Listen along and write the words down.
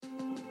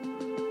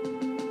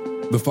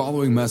The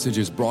following message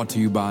is brought to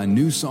you by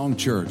New Song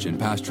Church and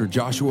Pastor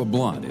Joshua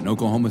Blunt in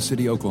Oklahoma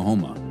City,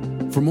 Oklahoma.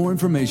 For more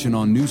information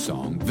on New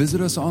Song,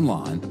 visit us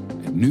online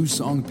at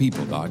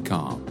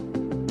newsongpeople.com.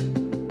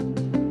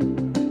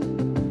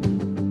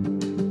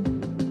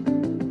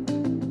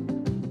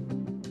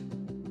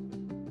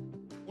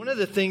 One of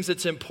the things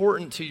that's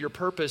important to your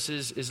purpose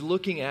is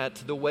looking at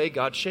the way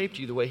God shaped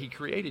you, the way He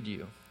created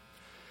you.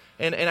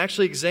 And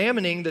actually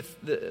examining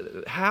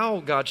how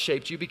God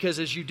shaped you, because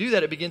as you do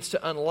that, it begins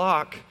to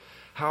unlock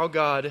how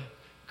God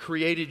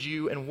created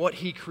you and what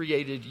He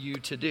created you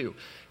to do.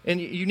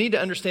 And you need to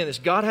understand this.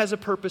 God has a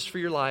purpose for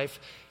your life.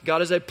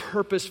 God is a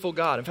purposeful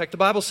God. In fact, the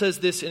Bible says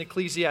this in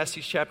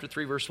Ecclesiastes chapter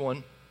 3, verse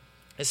 1.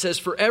 It says,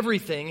 "For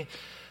everything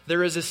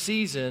there is a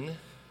season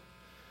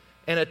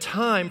and a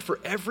time for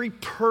every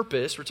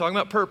purpose." We're talking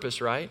about purpose,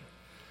 right?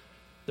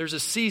 There's a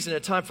season, a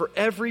time for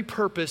every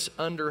purpose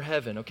under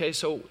heaven. Okay,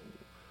 so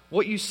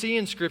what you see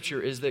in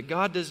Scripture is that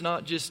God does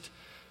not just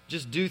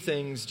do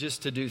things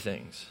just to do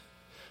things.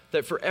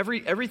 That for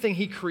everything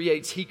He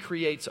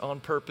creates on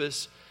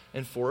purpose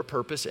and for a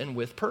purpose and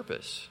with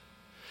purpose.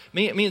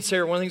 Me and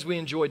Sarah, one of the things we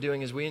enjoy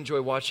doing is we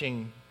enjoy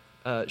watching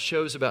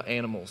shows about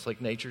animals, like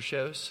nature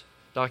shows,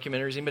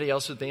 documentaries. Anybody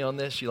else with me on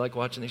this? You like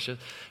watching these shows?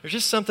 There's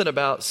just something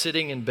about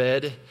sitting in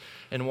bed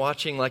and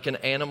watching like an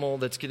animal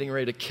that's getting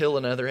ready to kill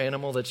another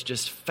animal that's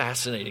just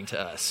fascinating to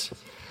us.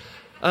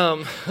 But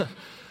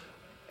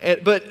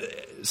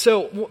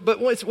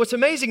what's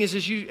amazing is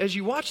as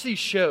you watch these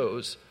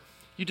shows,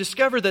 you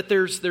discover that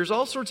there's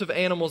all sorts of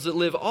animals that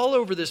live all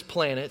over this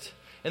planet,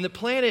 and the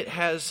planet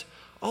has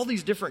all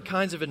these different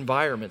kinds of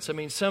environments. I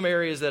mean, some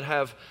areas that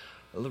have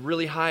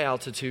really high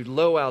altitude,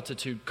 low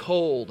altitude,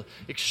 cold,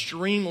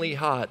 extremely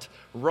hot,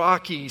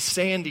 rocky,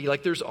 sandy.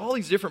 Like there's all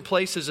these different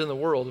places in the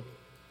world,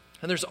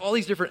 and there's all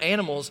these different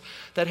animals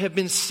that have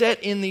been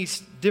set in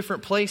these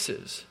different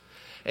places.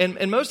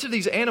 And most of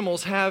these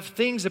animals have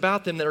things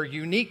about them that are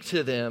unique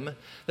to them,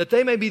 that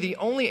they may be the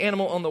only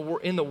animal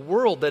in the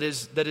world that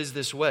is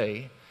this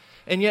way.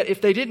 And yet,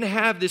 if they didn't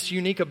have this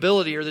unique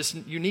ability or this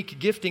unique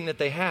gifting that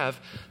they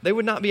have, they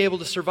would not be able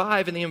to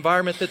survive in the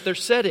environment that they're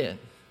set in.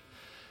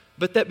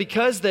 But that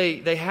because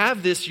they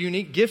have this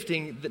unique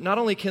gifting, that not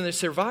only can they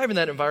survive in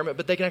that environment,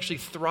 but they can actually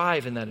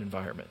thrive in that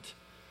environment.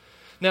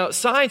 Now,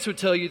 science would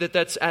tell you that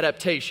that's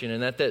adaptation,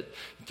 and that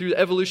through the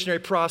evolutionary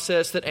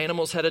process that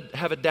animals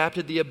have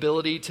adapted the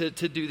ability to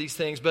do these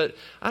things. But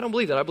I don't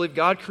believe that. I believe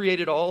God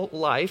created all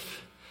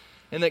life,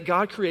 and that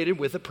God created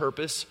with a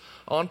purpose,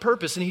 on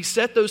purpose. And He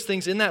set those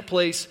things in that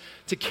place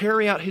to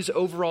carry out His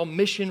overall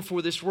mission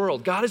for this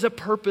world. God is a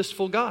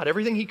purposeful God.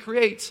 Everything He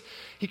creates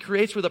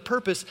with a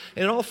purpose,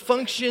 and it all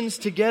functions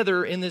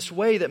together in this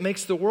way that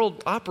makes the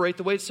world operate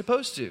the way it's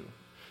supposed to.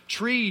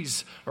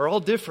 Trees are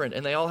all different,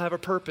 and they all have a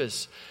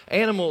purpose.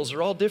 Animals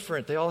are all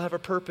different. They all have a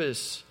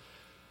purpose.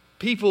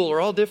 People are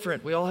all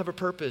different. We all have a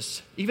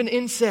purpose. Even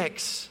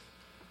insects,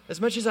 as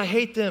much as I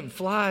hate them,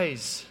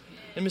 flies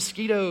and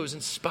mosquitoes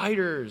and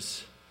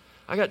spiders.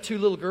 I got 2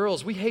 little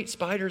girls. We hate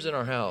spiders in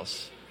our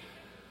house.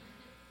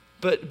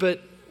 But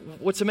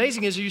what's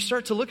amazing is you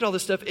start to look at all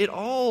this stuff, it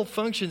all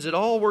functions. It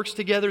all works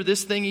together.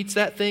 This thing eats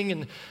that thing,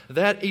 and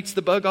that eats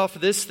the bug off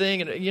of this thing.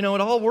 And, it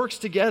all works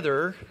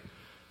together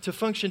to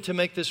function to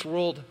make this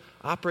world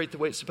operate the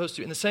way it's supposed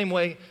to. In the same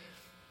way,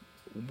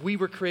 we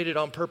were created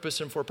on purpose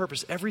and for a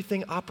purpose.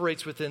 Everything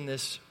operates within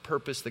this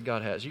purpose that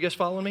God has. You guys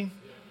following me?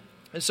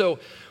 And so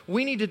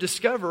we need to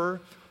discover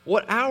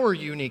what our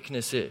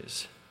uniqueness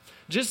is.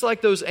 Just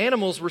like those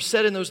animals were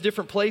set in those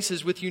different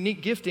places with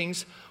unique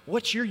giftings,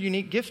 what's your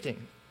unique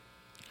gifting?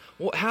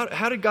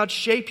 How did God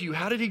shape you?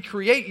 How did He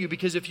create you?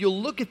 Because if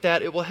you'll look at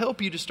that, it will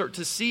help you to start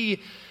to see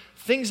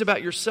things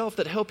about yourself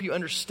that help you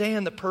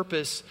understand the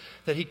purpose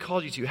that He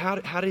called you to.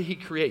 How did He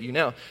create you?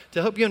 Now,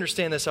 to help you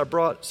understand this, I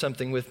brought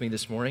something with me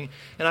this morning.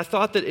 And I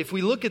thought that if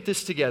we look at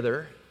this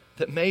together,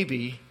 that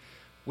maybe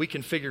we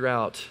can figure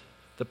out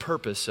the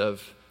purpose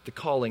of the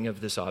calling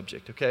of this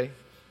object, okay?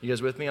 You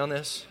guys with me on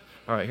this?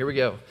 All right, here we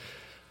go.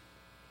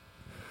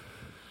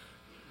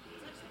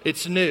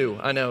 It's new,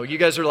 I know. You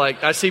guys are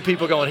like, I see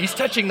people going, he's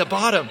touching the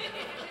bottom.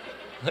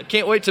 I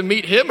can't wait to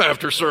meet him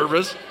after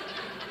service.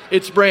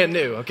 It's brand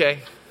new, okay?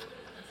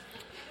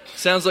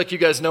 Sounds like you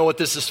guys know what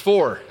this is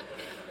for.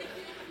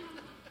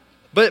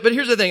 But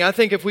here's the thing. I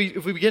think if we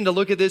begin to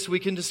look at this, we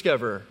can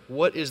discover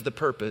what is the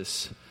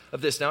purpose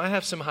of this. Now, I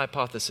have some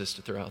hypothesis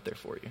to throw out there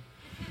for you.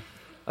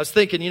 I was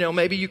thinking,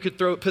 maybe you could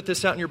put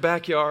this out in your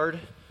backyard,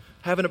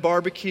 having a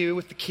barbecue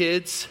with the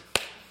kids,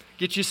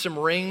 get you some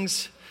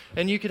rings,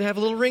 and you could have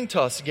a little ring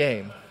toss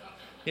game,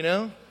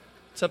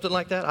 something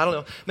like that. I don't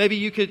know. Maybe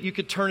you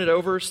could turn it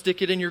over,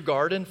 stick it in your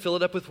garden, fill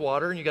it up with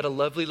water, and you got a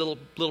lovely little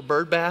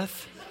bird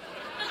bath.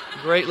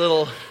 Great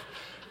little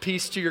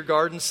piece to your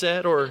garden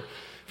set. Or if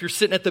you're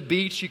sitting at the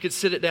beach, you could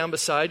sit it down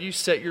beside you,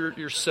 set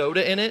your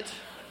soda in it.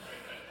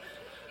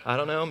 I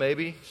don't know,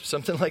 maybe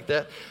something like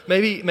that.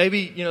 Maybe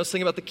let's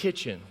think about the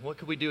kitchen. What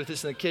could we do with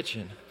this in the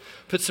kitchen?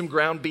 Put some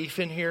ground beef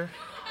in here.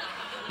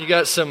 You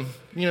got some,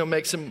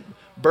 make some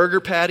burger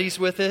patties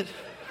with it.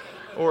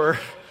 Or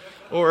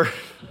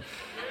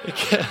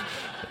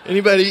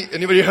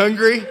Anybody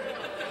hungry?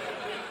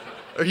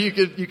 Or you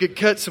could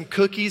cut some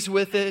cookies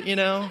with it,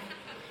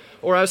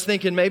 Or I was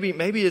thinking maybe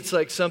it's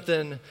like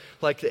something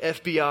like the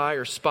FBI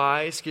or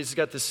spies, because it's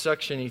got this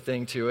suction-y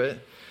thing to it.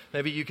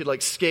 Maybe you could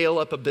like scale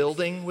up a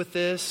building with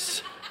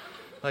this,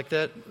 like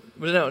that.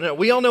 But no,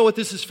 we all know what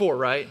this is for,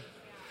 right?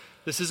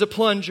 This is a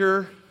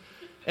plunger,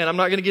 and I'm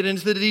not going to get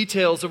into the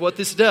details of what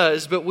this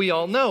does, but we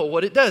all know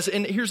what it does.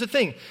 And here's the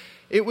thing.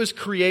 It was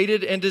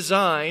created and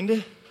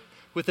designed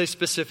with a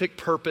specific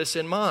purpose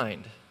in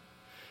mind.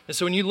 And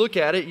so when you look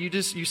at it,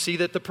 you see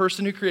that the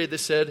person who created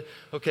this said,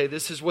 okay,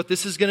 this is what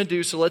this is going to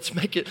do, so let's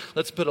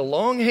put a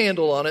long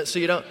handle on it so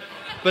you don't,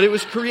 but it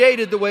was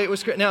created the way it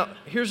was created. Now,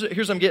 here's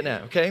what I'm getting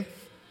at, okay?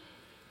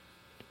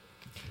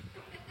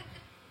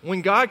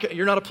 When God,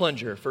 you're not a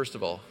plunger, first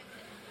of all.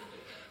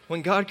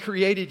 When God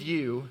created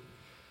you,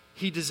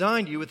 He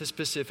designed you with a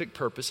specific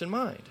purpose in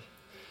mind.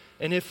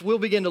 And if we'll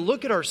begin to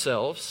look at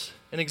ourselves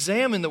and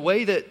examine the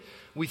way that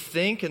we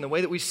think and the way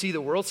that we see the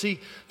world.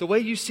 See, the way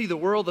you see the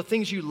world, the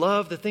things you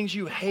love, the things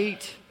you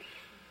hate,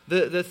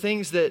 the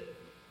things that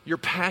you're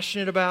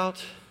passionate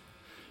about,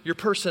 your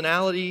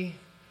personality,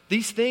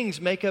 these things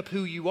make up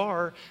who you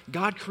are.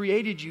 God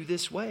created you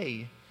this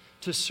way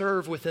to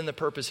serve within the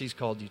purpose He's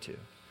called you to.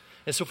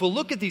 And so if we'll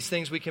look at these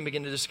things, we can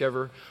begin to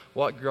discover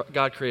what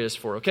God created us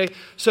for, okay?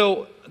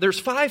 So there's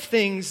 5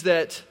 things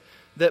that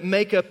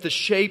make up the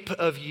shape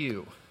of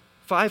you.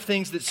 5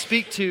 things that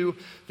speak to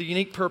the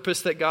unique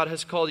purpose that God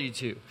has called you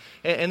to.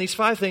 And these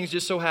 5 things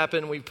just so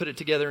happen, we put it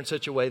together in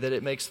such a way that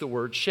it makes the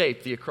word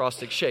shape, the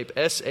acrostic shape,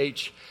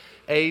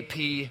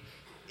 S-H-A-P-E.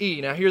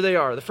 Now here they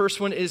are. The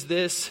first one is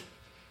this.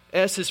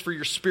 S is for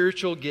your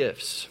spiritual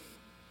gifts.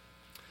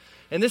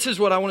 And this is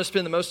what I want to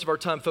spend the most of our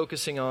time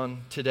focusing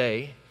on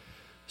today.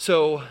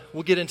 So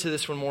we'll get into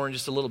this one more in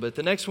just a little bit.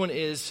 The next one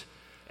is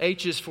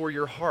H is for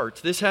your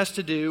heart. This has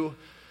to do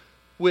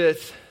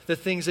with the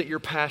things that you're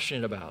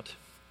passionate about.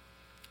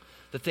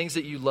 The things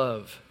that you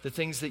love, the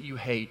things that you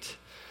hate,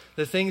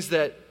 the things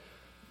that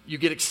you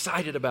get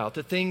excited about,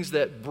 the things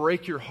that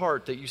break your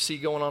heart that you see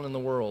going on in the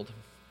world.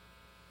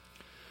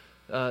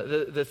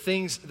 The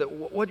things that,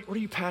 what are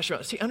you passionate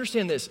about? See,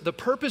 understand this. The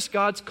purpose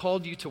God's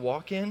called you to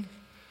walk in,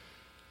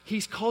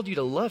 He's called you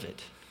to love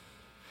it.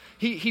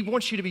 He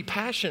wants you to be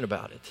passionate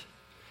about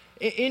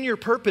it. In your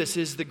purpose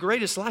is the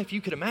greatest life you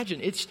could imagine.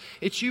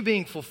 It's you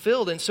being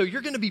fulfilled, and so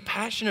you're going to be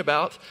passionate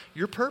about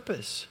your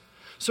purpose.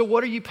 So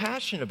what are you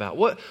passionate about?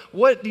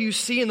 What do you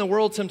see in the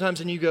world sometimes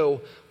and you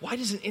go, why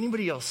doesn't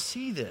anybody else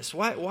see this?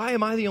 Why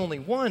am I the only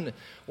one?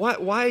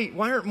 Why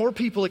aren't more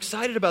people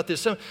excited about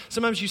this?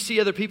 Sometimes you see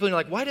other people and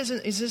you're like,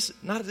 is this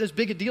not as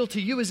big a deal to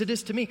you as it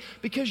is to me?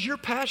 Because you're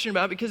passionate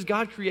about it, because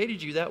God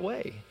created you that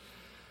way.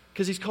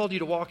 Because He's called you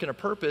to walk in a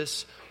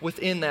purpose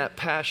within that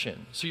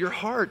passion. So your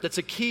heart, that's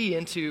a key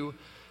into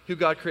who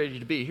God created you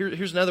to be.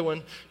 Here's another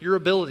one, your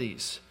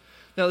abilities.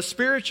 Now, the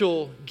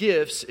spiritual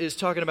gifts is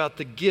talking about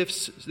the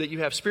gifts that you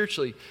have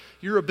spiritually.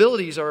 Your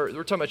abilities we're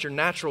talking about your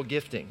natural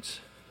giftings.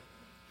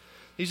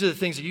 These are the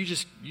things that you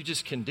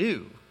just can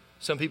do.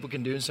 Some people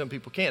can do and some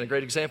people can't. A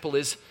great example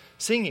is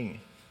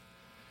singing.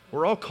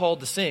 We're all called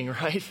to sing,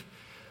 right?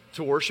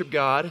 To worship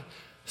God.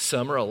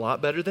 Some are a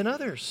lot better than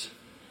others.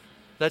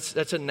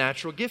 That's a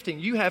natural gifting.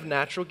 You have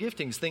natural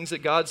giftings, things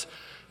that God's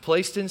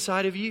placed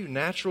inside of you,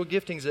 natural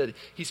giftings that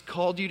He's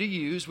called you to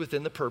use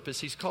within the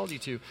purpose He's called you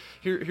to.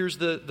 Here's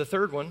the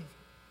third one,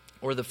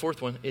 or the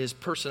fourth one, is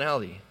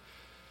personality.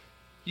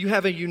 You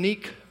have a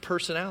unique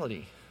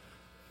personality.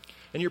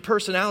 And your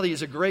personality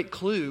is a great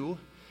clue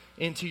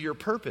into your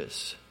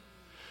purpose.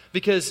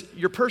 Because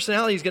your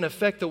personality is going to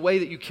affect the way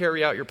that you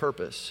carry out your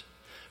purpose.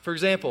 For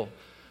example,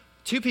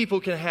 2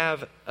 people can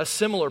have a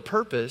similar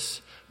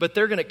purpose, but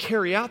they're going to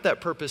carry out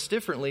that purpose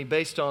differently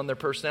based on their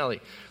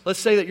personality. Let's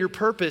say that your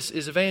purpose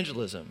is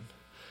evangelism,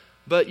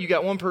 but you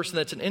got one person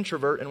that's an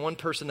introvert and one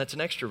person that's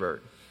an extrovert.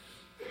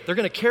 They're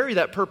going to carry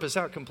that purpose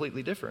out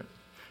completely different.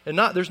 And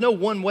there's no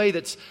one way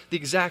that's the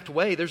exact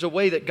way. There's a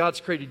way that God's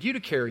created you to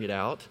carry it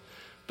out,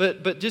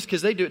 but just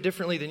because they do it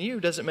differently than you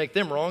doesn't make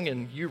them wrong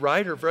and you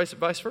right, or vice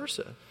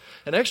versa.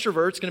 An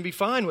extrovert's going to be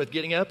fine with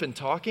getting up and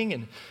talking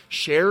and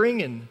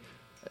sharing,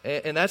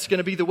 and that's going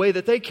to be the way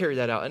that they carry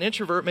that out. An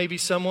introvert may be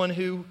someone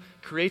who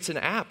creates an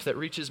app that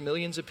reaches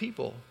millions of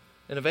people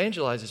and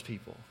evangelizes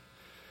people.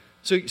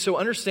 So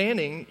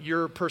understanding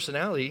your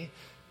personality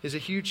is a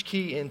huge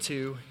key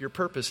into your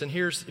purpose. And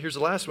here's the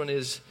last one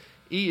is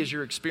E is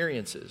your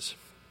experiences.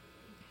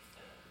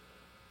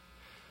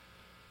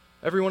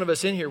 Every one of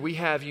us in here, we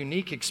have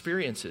unique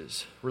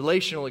experiences,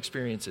 relational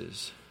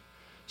experiences,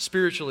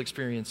 spiritual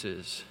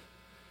experiences,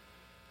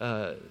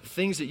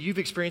 things that you've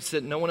experienced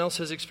that no one else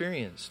has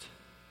experienced.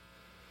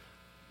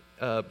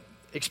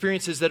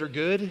 Experiences that are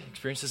good,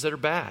 experiences that are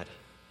bad.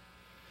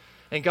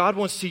 And God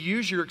wants to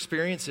use your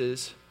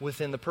experiences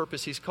within the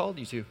purpose He's called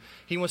you to.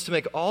 He wants to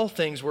make all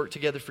things work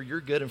together for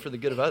your good and for the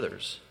good of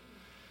others.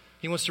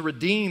 He wants to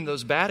redeem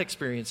those bad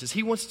experiences.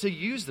 He wants to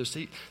use those.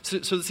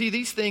 So see,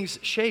 these things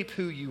shape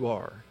who you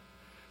are.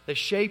 They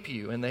shape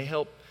you and they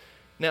help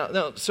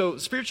Now, so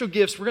spiritual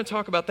gifts, we're going to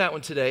talk about that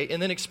one today.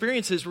 And then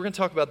experiences, we're going to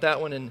talk about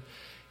that one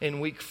in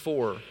week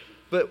 4.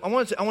 But I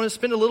want to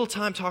spend a little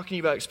time talking to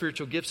you about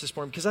spiritual gifts this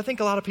morning, because I think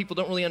a lot of people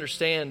don't really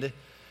understand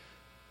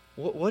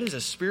what is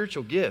a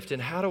spiritual gift and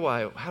how do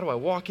I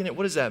walk in it?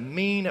 What does that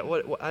mean?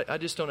 I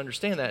just don't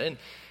understand that. And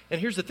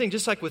here's the thing,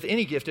 just like with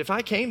any gift, if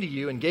I came to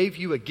you and gave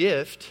you a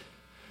gift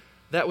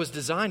that was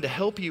designed to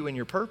help you in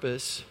your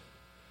purpose,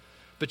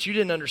 but you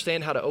didn't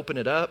understand how to open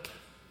it up,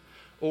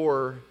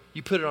 or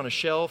you put it on a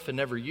shelf and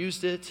never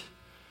used it,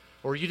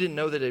 or you didn't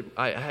know that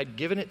I had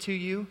given it to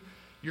you,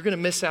 you're going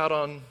to miss out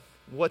on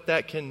what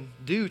that can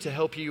do to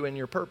help you in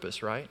your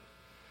purpose, right?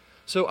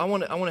 So I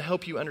want to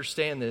help you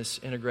understand this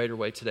in a greater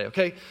way today,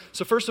 okay?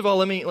 So first of all,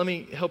 let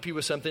me help you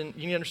with something.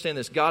 You need to understand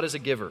this. God is a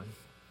giver.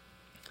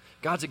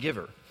 God's a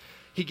giver.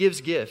 He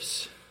gives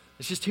gifts.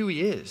 It's just who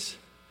He is.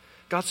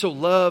 God so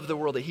loved the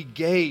world that He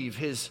gave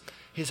His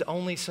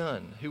only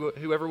Son.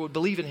 Whoever would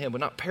believe in Him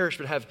would not perish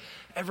but have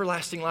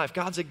everlasting life.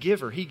 God's a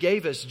giver. He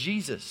gave us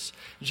Jesus.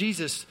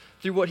 Jesus,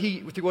 through what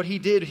He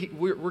did,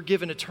 we're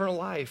given eternal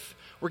life.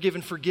 We're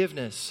given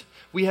forgiveness.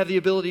 We have the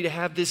ability to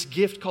have this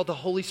gift called the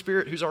Holy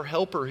Spirit, who's our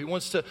helper, who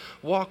wants to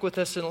walk with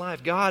us in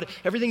life. God,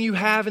 everything you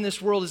have in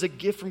this world is a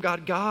gift from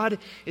God. God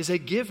is a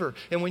giver.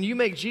 And when you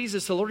make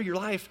Jesus the Lord of your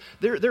life,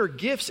 there are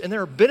gifts and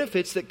there are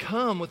benefits that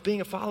come with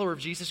being a follower of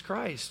Jesus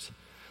Christ.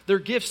 There are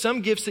gifts,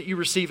 some gifts that you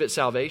receive at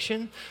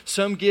salvation,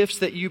 some gifts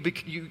that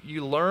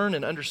you learn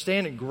and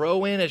understand and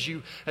grow in as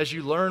you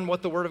learn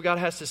what the Word of God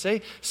has to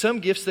say.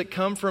 Some gifts that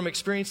come from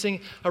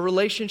experiencing a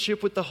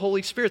relationship with the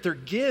Holy Spirit. They're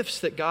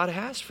gifts that God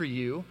has for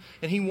you,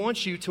 and He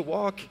wants you to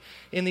walk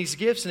in these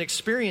gifts and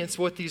experience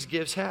what these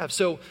gifts have.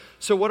 So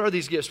what are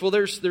these gifts? Well,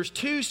 there's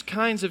two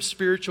kinds of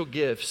spiritual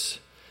gifts.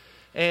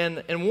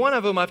 And one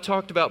of them I've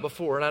talked about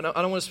before, and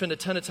I don't want to spend a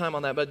ton of time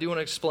on that, but I do want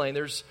to explain.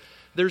 There's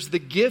the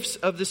gifts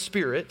of the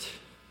Spirit.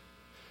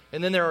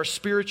 And then there are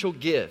spiritual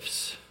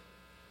gifts.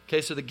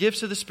 Okay, so the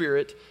gifts of the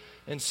Spirit,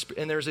 and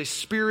there's a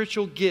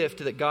spiritual gift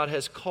that God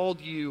has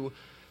called you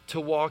to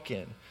walk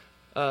in.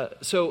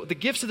 So the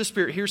gifts of the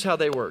Spirit, here's how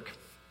they work.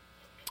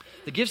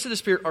 The gifts of the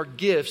Spirit are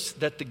gifts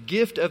that the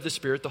gift of the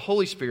Spirit, the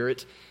Holy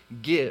Spirit,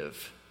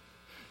 give.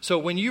 So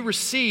when you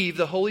receive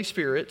the Holy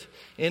Spirit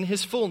in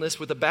His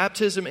fullness with the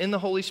baptism in the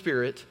Holy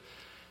Spirit,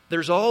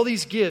 there's all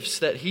these gifts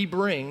that He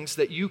brings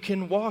that you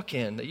can walk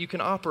in, that you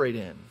can operate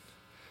in,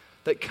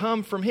 that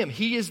come from Him.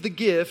 He is the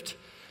gift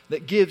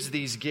that gives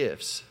these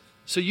gifts.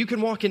 So you can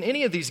walk in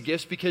any of these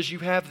gifts because you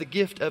have the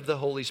gift of the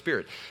Holy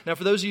Spirit. Now,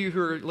 for those of you who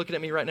are looking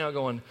at me right now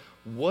going,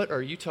 what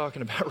are you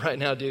talking about right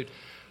now, dude?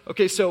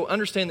 Okay, so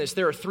understand this.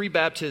 There are 3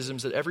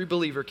 baptisms that every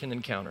believer can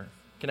have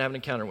an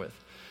encounter with.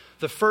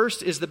 The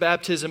first is the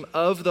baptism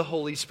of the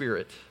Holy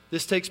Spirit.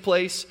 This takes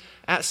place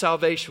at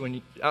salvation.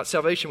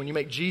 When you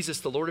make Jesus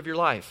the Lord of your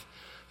life,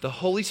 the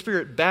Holy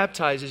Spirit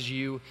baptizes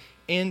you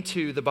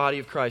into the body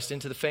of Christ,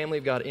 into the family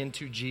of God,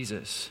 into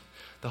Jesus.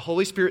 The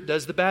Holy Spirit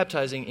does the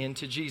baptizing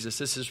into Jesus.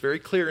 This is very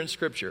clear in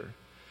Scripture.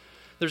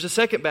 There's a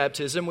second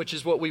baptism, which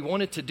is what we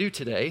wanted to do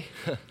today,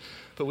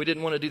 but we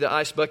didn't want to do the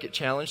ice bucket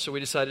challenge, so we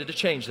decided to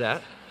change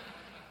that.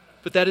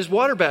 But that is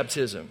water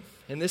baptism.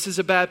 And this is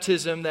a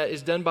baptism that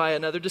is done by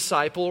another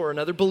disciple or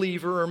another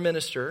believer or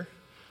minister,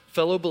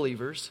 fellow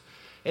believers,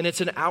 and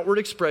it's an outward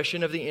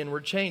expression of the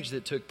inward change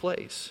that took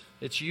place.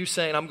 It's you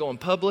saying, I'm going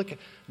public.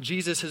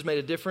 Jesus has made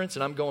a difference,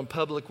 and I'm going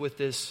public with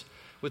this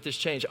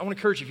change. I want to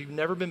encourage you, if you've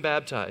never been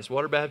baptized,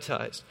 water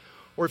baptized,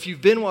 or if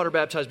you've been water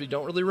baptized but you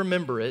don't really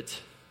remember it,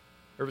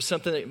 or it was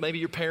something that maybe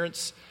your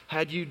parents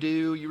had you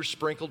do, you were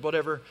sprinkled,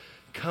 whatever,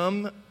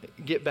 come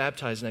get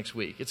baptized next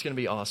week. It's going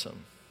to be awesome.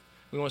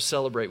 We want to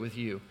celebrate with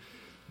you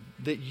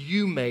that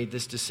you made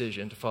this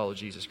decision to follow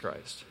Jesus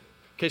Christ.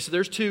 Okay, so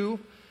there's 2.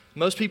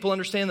 Most people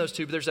understand those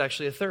 2, but there's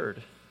actually a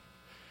third.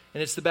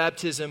 And it's the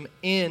baptism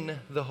in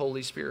the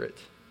Holy Spirit.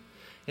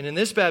 And in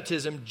this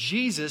baptism,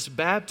 Jesus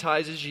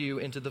baptizes you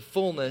into the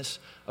fullness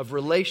of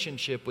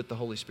relationship with the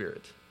Holy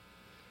Spirit.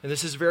 And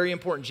this is very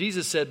important.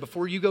 Jesus said,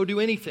 before you go do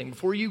anything,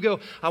 before you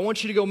go, I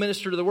want you to go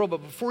minister to the world,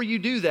 but before you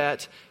do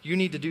that, you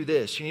need to do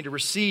this. You need to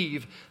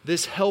receive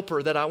this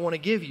helper that I want to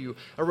give you,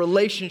 a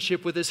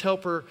relationship with this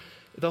helper,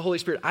 the Holy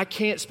Spirit. I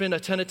can't spend a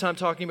ton of time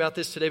talking about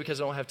this today because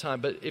I don't have time,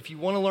 but if you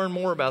want to learn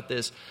more about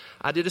this,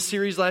 I did a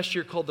series last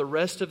year called The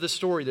Rest of the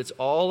Story that's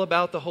all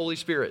about the Holy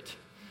Spirit.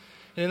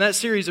 And in that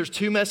series, there's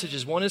 2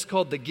 messages. One is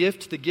called The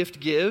Gift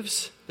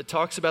Gives, that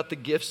talks about the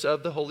gifts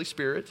of the Holy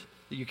Spirit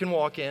that you can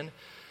walk in.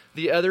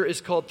 The other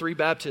is called 3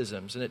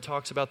 Baptisms, and it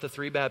talks about the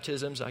 3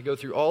 baptisms. I go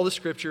through all the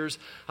scriptures.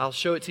 I'll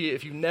show it to you.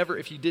 If you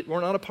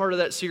were not a part of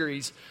that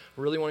series,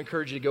 I really want to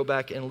encourage you to go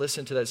back and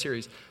listen to that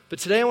series. But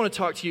today I want to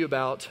talk to you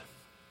about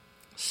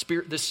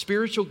the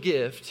spiritual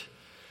gift,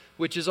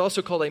 which is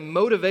also called a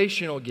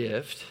motivational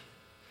gift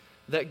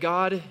that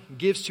God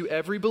gives to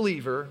every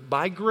believer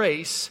by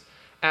grace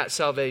at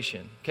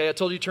salvation. Okay, I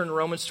told you to turn to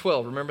Romans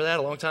 12. Remember that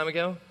a long time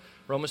ago?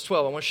 Romans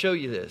 12. I want to show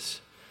you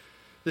this.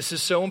 This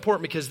is so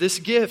important because this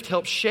gift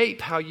helps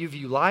shape how you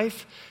view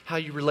life, how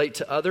you relate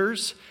to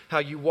others, how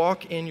you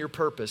walk in your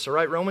purpose. All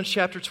right, Romans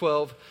chapter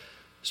 12,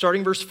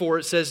 Starting verse 4,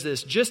 it says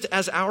this: just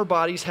as our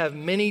bodies have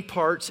many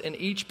parts and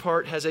each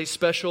part has a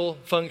special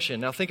function.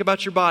 Now think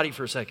about your body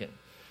for a second.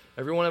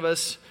 Every one of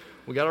us,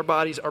 we got our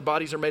bodies. Our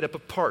bodies are made up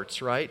of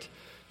parts, right?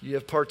 You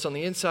have parts on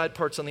the inside,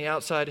 parts on the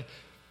outside.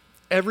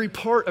 Every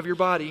part of your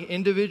body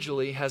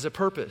individually has a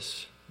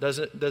purpose. Does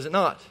it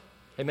not?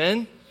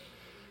 Amen?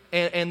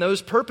 And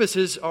those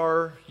purposes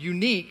are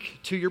unique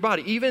to your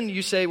body. Even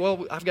you say,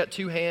 well, I've got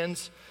 2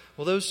 hands.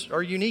 Well, those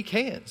are unique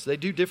hands. They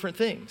do different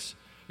things.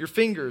 Your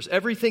fingers,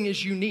 everything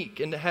is unique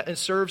and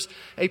serves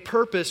a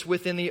purpose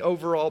within the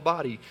overall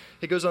body.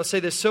 It goes on to say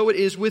this: so it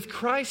is with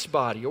Christ's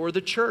body, or the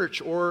church,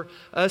 or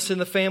us in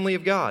the family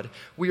of God.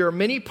 We are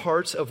many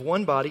parts of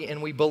one body,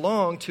 and we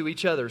belong to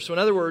each other. So in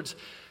other words,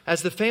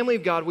 as the family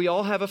of God, we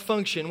all have a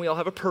function, we all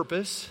have a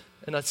purpose,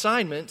 an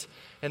assignment,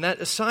 and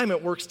that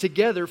assignment works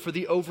together for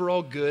the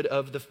overall good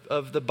of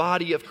the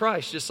body of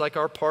Christ, just like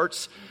our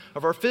parts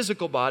of our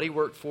physical body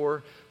work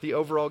for the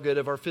overall good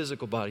of our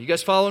physical body. You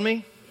guys following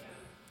me?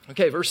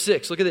 Okay, verse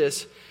 6, look at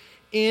this.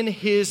 In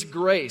His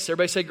grace.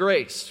 Everybody say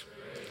grace.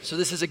 So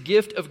this is a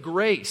gift of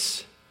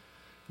grace.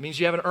 It means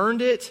you haven't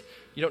earned it.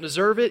 You don't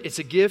deserve it. It's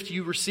a gift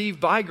you receive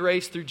by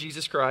grace through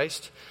Jesus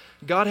Christ.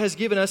 God has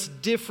given us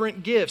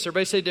different gifts.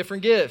 Everybody say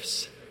different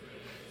gifts.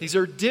 These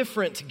are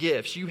different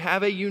gifts. You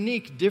have a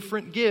unique,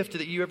 different gift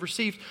that you have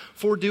received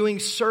for doing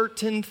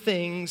certain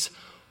things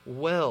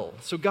well.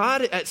 So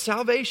God, at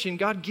salvation,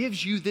 God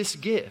gives you this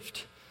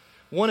gift.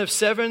 One of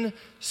 7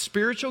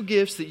 spiritual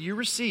gifts that you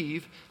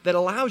receive that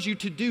allows you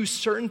to do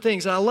certain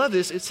things. And I love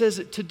this. It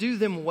says to do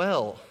them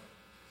well.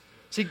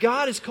 See,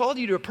 God has called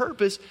you to a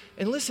purpose.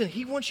 And listen,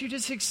 He wants you to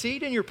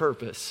succeed in your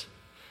purpose.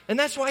 And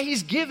that's why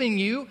He's giving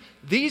you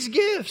these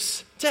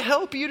gifts to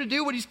help you to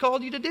do what He's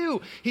called you to do.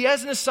 He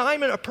has an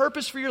assignment, a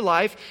purpose for your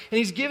life. And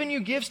He's given you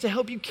gifts to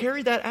help you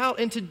carry that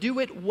out and to do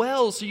it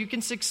well so you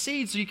can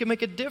succeed, so you can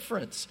make a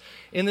difference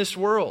in this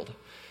world.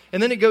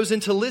 And then it goes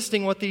into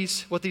listing what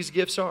these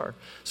gifts are.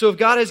 So if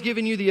God has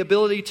given you the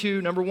ability to,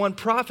 number 1,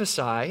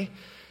 prophesy,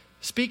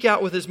 speak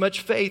out with as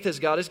much faith as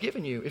God has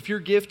given you. If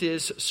your gift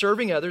is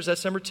serving others,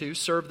 that's number 2,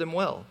 serve them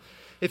well.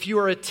 If you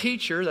are a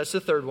teacher, that's the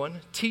third one,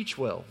 teach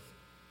well.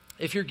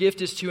 If your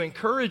gift is to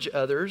encourage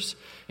others,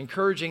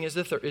 encouraging is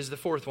the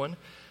fourth one,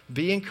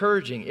 be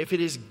encouraging. If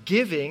it is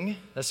giving,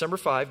 that's number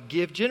 5,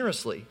 give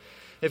generously.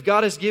 If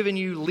God has given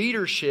you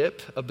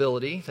leadership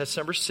ability, that's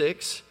number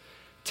 6,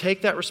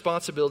 take that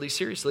responsibility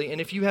seriously. And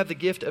if you have the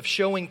gift of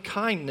showing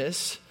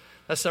kindness,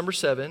 that's number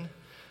 7,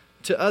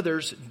 to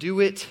others, do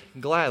it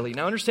gladly.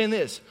 Now understand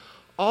this.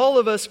 All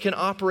of us can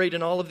operate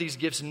in all of these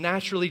gifts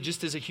naturally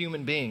just as a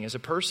human being, as a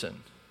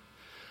person.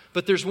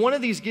 But there's one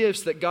of these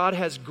gifts that God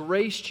has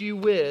graced you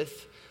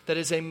with that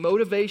is a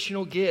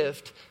motivational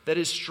gift that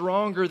is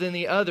stronger than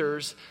the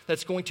others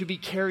that's going to be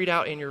carried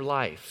out in your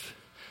life.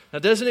 Now,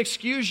 it doesn't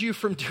excuse you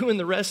from doing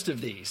the rest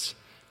of these.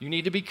 You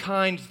need to be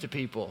kind to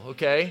people,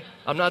 okay?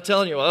 I'm not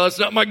telling you, well, it's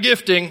not my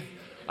gifting.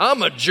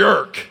 I'm a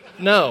jerk.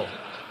 No.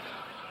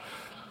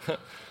 That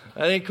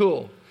ain't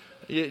cool.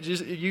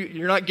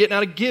 You're not getting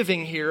out of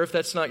giving here if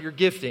that's not your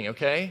gifting,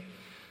 okay?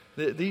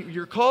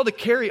 You're called to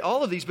carry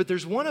all of these, but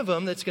there's one of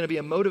them that's going to be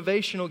a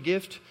motivational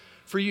gift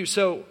for you.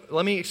 So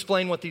let me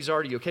explain what these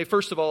are to you, okay?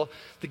 First of all,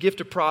 the gift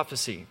of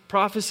prophecy.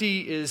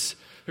 Prophecy is,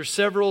 there's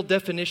several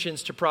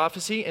definitions to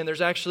prophecy, and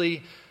there's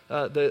actually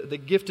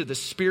the gift of the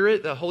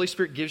Spirit. The Holy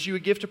Spirit gives you a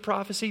gift of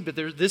prophecy, but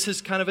this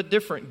is kind of a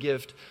different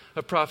gift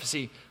of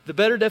prophecy. The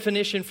better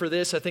definition for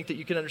this, I think that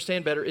you can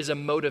understand better, is a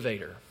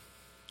motivator.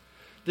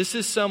 This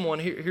is someone,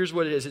 here's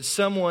what it is. It's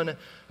someone,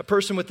 a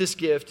person with this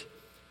gift,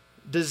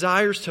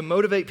 desires to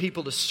motivate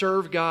people to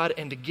serve God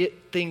and to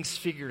get things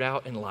figured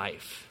out in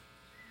life.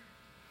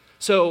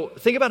 So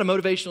think about a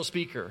motivational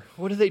speaker.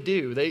 What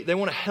do? They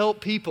want to help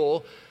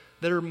people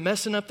that are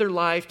messing up their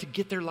life to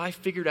get their life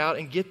figured out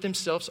and get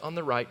themselves on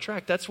the right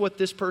track. That's what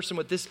this person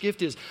with this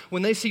gift is.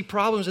 When they see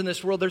problems in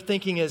this world, they're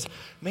thinking is,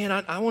 man,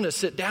 I want to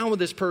sit down with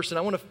this person.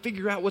 I want to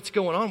figure out what's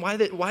going on,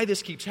 why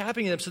this keeps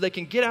happening to them so they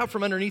can get out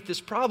from underneath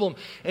this problem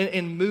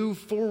and move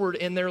forward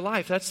in their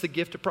life. That's the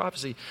gift of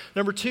prophecy.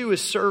 Number 2 is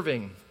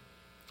serving.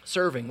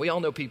 Serving. We all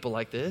know people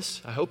like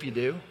this. I hope you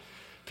do.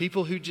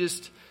 People who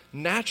just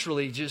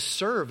naturally just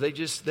serve.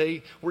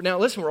 Now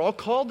listen, we're all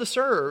called to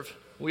serve.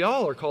 We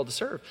all are called to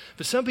serve.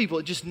 But some people,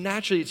 it just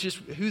naturally, it's just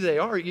who they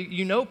are.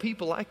 You know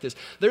people like this.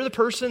 They're the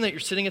person that you're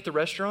sitting at the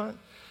restaurant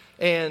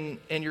and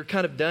you're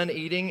kind of done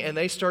eating and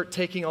they start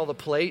taking all the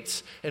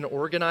plates and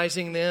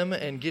organizing them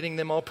and getting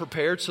them all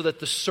prepared so that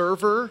the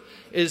server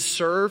is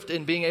served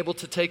and being able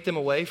to take them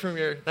away from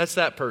that's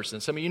that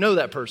person. Some of you know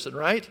that person,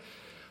 right?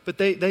 But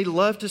they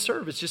love to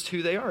serve. It's just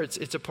who they are.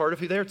 It's a part of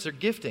who they are. It's their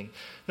gifting.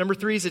 Number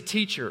 3 is a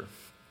teacher.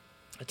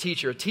 A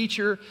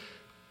teacher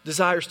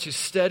desires to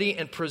study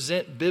and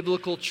present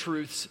biblical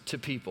truths to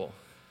people.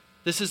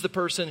 This is the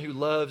person who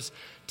loves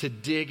to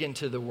dig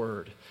into the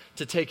Word,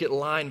 to take it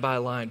line by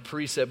line,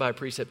 precept by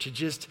precept, to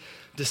just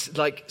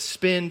like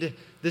spend,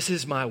 this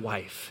is my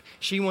wife.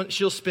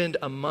 She'll spend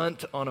a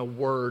month on a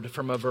word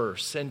from a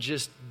verse and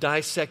just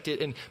dissect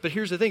it. But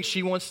here's the thing,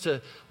 she wants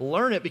to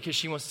learn it because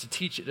she wants to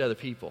teach it to other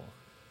people.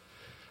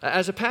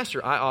 As a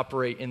pastor, I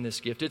operate in this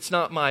gift. It's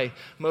not my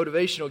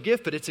motivational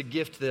gift, but it's a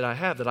gift that I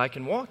have that I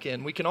can walk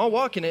in. We can all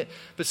walk in it,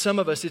 but some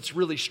of us, it's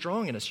really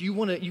strong in us. You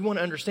want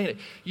to understand it.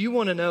 You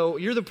want to know,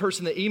 you're the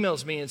person that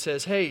emails me and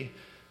says, hey,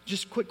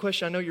 just a quick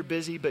question. I know you're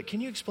busy, but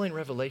can you explain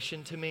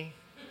Revelation to me?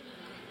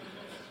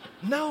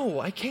 No,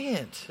 I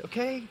can't,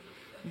 okay?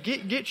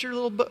 Get your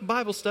little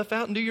Bible stuff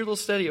out and do your little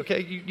study,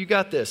 okay? You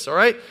got this, all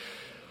right?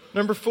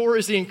 Number 4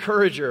 is the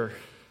encourager.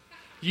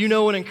 You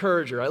know an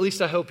encourager. At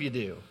least I hope you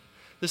do.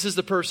 This is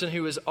the person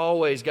who has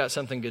always got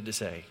something good to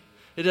say.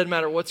 It doesn't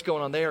matter what's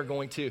going on. They are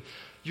going to,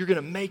 you're going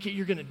to make it.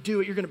 You're going to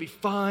do it. You're going to be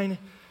fine.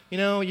 You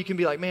know, you can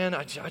be like, man,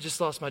 I just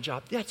lost my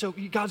job. Yeah, so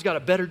God's got a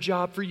better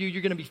job for you.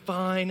 You're going to be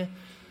fine.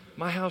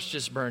 My house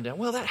just burned down.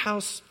 Well, that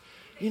house,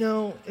 you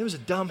know, it was a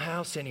dumb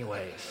house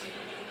anyways.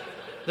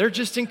 They're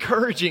just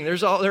encouraging.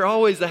 They're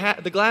always,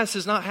 the glass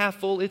is not half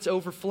full. It's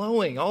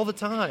overflowing all the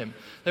time.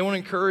 They want to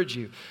encourage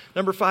you.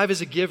 Number 5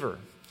 is a giver.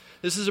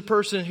 This is a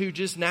person who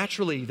just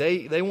naturally,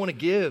 they want to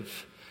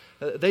give.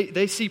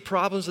 They see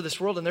problems of this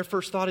world and their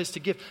first thought is to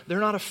give. They're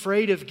not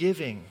afraid of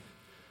giving.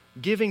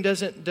 Giving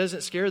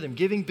doesn't scare them.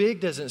 Giving big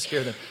doesn't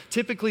scare them.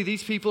 Typically,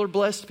 these people are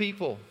blessed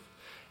people.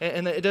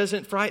 And it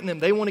doesn't frighten them.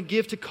 They want to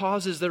give to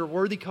causes that are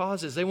worthy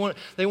causes. They want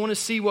to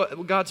see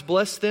what God's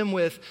blessed them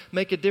with,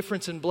 make a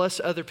difference and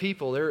bless other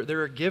people.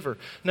 They're a giver.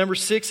 Number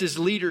 6 is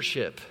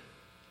leadership.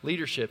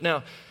 Leadership.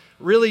 Now,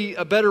 really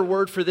a better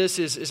word for this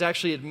is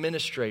actually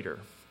administrator.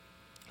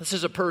 This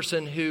is a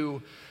person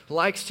who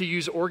likes to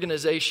use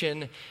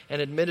organization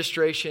and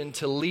administration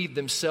to lead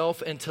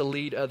themselves and to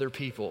lead other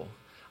people.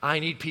 I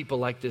need people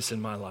like this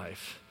in my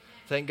life.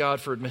 Thank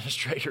God for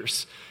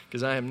administrators,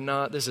 because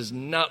this is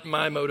not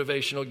my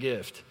motivational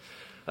gift.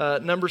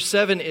 Number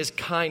 7 is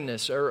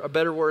kindness, or a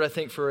better word I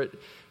think for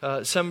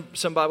it. Some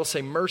Bibles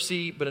say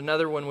mercy, but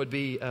another one would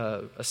be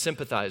a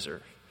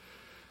sympathizer.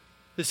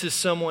 This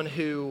is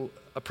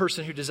a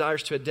person who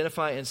desires to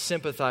identify and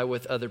sympathize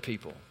with other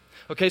people.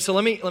 Okay, so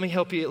let me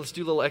help you. Let's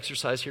do a little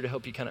exercise here to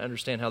help you kind of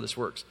understand how this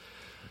works.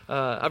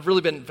 I've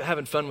really been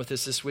having fun with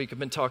this week. I've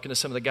been talking to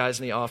some of the guys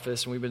in the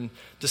office, and we've been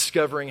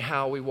discovering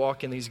how we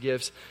walk in these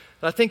gifts.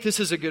 And I think this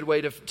is a good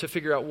way to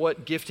figure out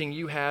what gifting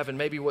you have and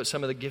maybe what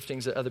some of the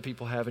giftings that other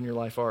people have in your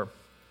life are.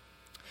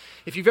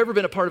 If you've ever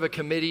been a part of a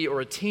committee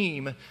or a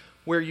team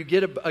where you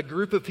get a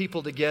group of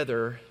people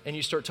together and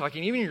you start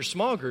talking, even in your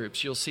small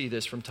groups, you'll see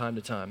this from time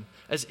to time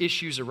as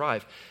issues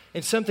arrive.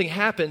 And something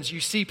happens, you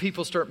see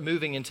people start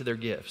moving into their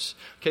gifts.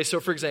 Okay, so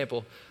for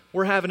example,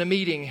 we're having a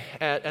meeting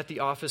at the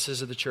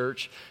offices of the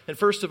church. And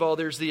first of all,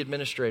 there's the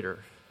administrator.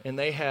 And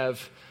they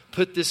have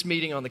put this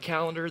meeting on the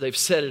calendar. They've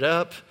set it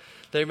up.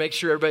 They make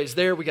sure everybody's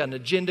there. We got an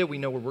agenda. We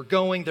know where we're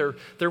going.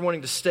 They're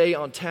wanting to stay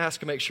on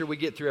task and make sure we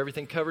get through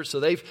everything covered.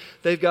 So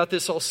they've got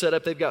this all set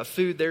up. They've got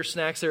food there,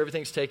 snacks there.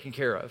 Everything's taken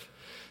care of.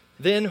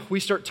 Then we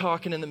start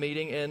talking in the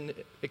meeting, and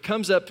it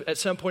comes up at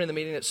some point in the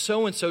meeting that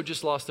so-and-so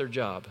just lost their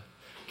job.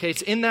 Okay,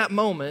 it's in that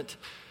moment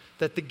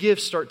that the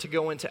gifts start to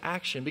go into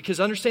action.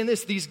 Because understand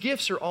this, these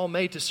gifts are all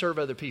made to serve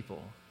other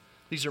people.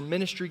 These are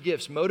ministry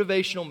gifts,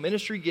 motivational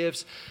ministry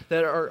gifts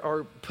that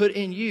are put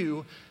in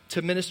you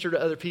to minister to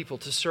other people,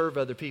 to serve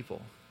other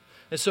people.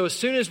 And so as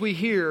soon as we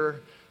hear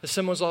that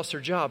someone's lost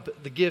their job,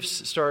 the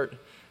gifts start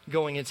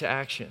going into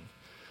action.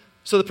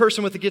 So the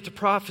person with the gift of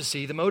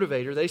prophecy, the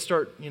motivator, they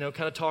start, kind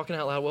of talking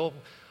out loud. Well,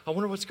 I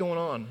wonder what's going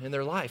on in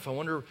their life. I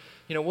wonder,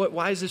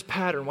 why is this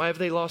pattern? Why have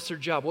they lost their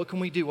job? What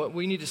can we do?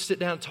 We need to sit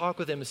down and talk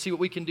with them and see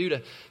what we can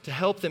do to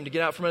help them to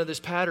get out from under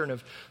this pattern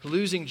of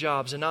losing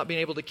jobs and not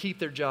being able to keep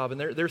their job. And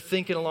they're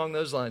thinking along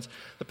those lines.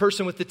 The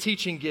person with the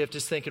teaching gift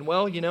is thinking,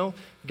 well,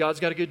 God's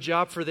got a good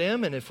job for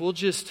them. And if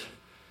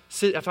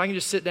I can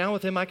just sit down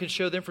with them, I can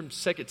show them from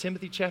 2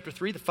 Timothy chapter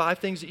 3, the 5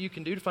 things that you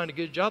can do to find a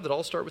good job that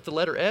all start with the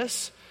letter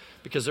S.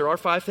 Because there are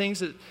 5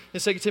 things in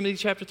 2 Timothy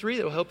chapter 3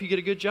 that will help you get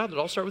a good job that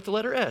all start with the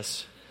letter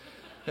S.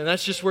 And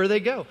that's just where they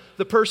go.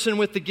 The person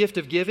with the gift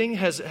of giving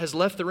has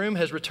left the room,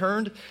 has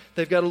returned.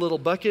 They've got a little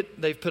bucket.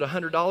 They've put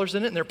 $100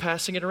 in it, and they're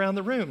passing it around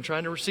the room,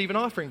 trying to receive an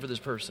offering for this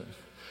person.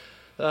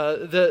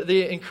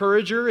 The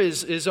encourager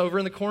is over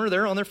in the corner.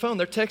 They're on their phone.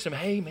 They're texting them,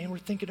 hey, man, we're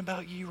thinking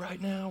about you right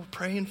now. We're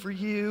praying for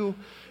you.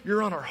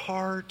 You're on our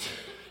heart.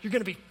 You're going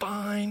to be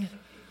fine.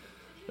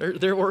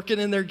 They're working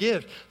in their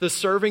gift. The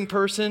serving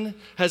person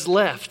has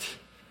left.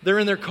 They're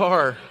in their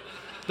car.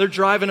 They're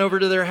driving over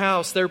to their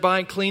house. They're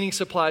buying cleaning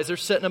supplies. They're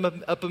setting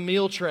up a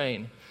meal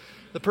train.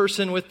 The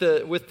person with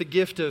the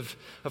gift of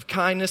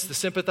kindness, the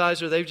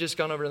sympathizer, they've just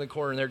gone over in the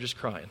corner and they're just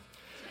crying.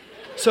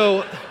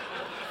 So,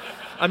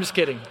 I'm just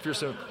kidding.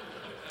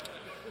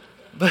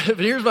 But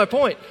here's my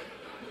point.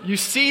 You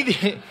see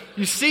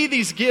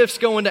these gifts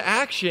go into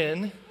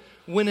action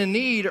when a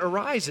need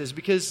arises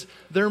because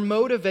they're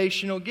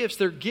motivational gifts.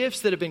 They're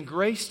gifts that have been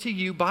graced to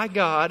you by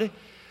God,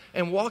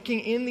 and walking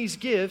in these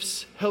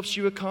gifts helps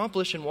you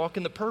accomplish and walk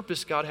in the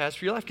purpose God has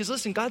for your life. Because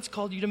listen, God's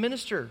called you to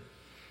minister.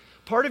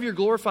 Part of your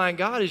glorifying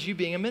God is you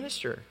being a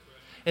minister.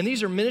 And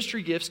these are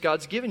ministry gifts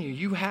God's given you.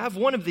 You have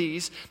one of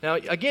these. Now,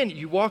 again,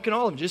 you walk in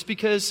all of them. Just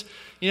because,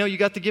 you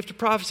got the gift of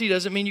prophecy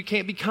doesn't mean you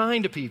can't be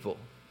kind to people.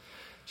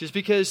 Just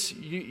because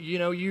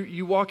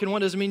you walk in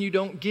one doesn't mean you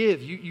don't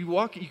give.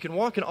 You can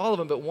walk in all of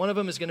them, but one of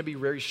them is going to be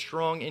very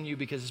strong in you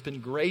because it's been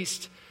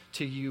graced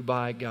to you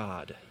by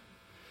God.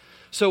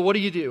 So what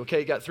do?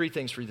 Okay, got 3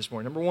 things for you this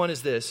morning. Number 1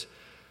 is this: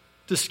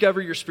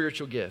 discover your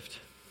spiritual gift.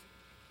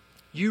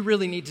 You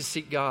really need to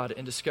seek God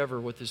and discover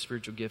what this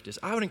spiritual gift is.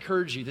 I would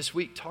encourage you this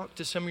week, talk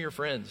to some of your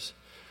friends.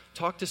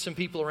 Talk to some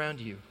people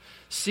around you.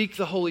 Seek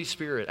the Holy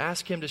Spirit.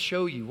 Ask Him to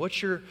show you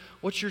what's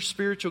your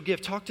spiritual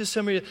gift. Talk to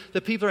some of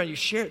the people around you.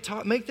 Share it.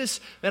 Make this.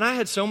 And I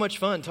had so much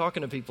fun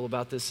talking to people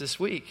about this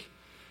week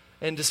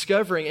and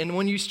discovering. And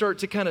when you start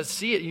to kind of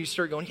see it, you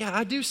start going, yeah,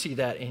 I do see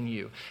that in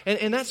you.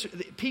 And that's,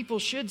 people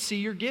should see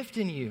your gift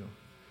in you.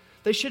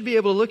 They should be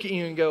able to look at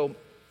you and go,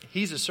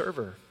 he's a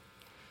server.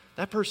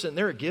 That person,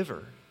 they're a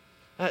giver.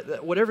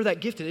 Whatever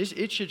that gift is,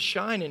 it should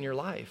shine in your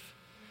life.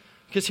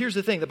 Because here's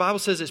the thing. The Bible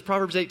says this,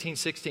 Proverbs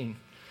 18:16.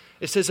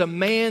 It says a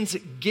man's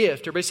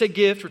gift. Everybody say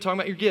gift. We're talking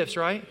about your gifts,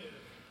 right?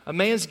 A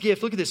man's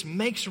gift, look at this,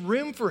 makes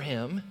room for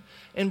him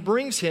and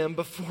brings him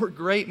before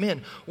great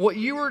men. What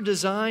you were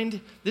designed,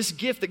 this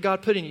gift that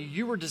God put in you,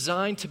 you were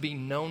designed to be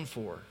known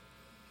for.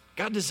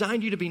 God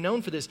designed you to be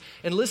known for this.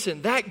 And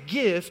listen, that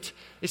gift,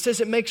 it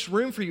says it makes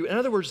room for you. In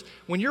other words,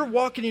 when you're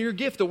walking in your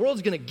gift, the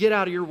world's going to get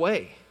out of your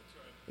way.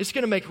 It's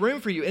going to make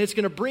room for you, and it's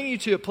going to bring you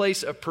to a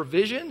place of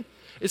provision.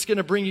 It's going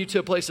to bring you to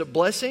a place of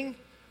blessing.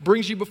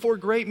 Brings you before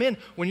great men.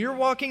 When you're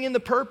walking in the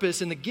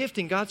purpose and the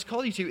gifting God's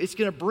called you to, it's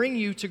going to bring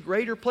you to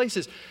greater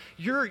places.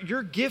 Your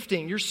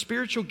gifting, your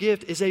spiritual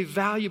gift is a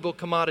valuable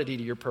commodity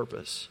to your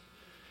purpose.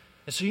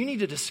 And so you need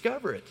to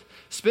discover it.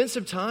 Spend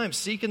some time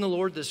seeking the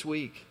Lord this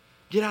week.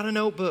 Get out a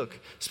notebook.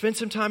 Spend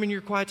some time in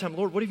your quiet time.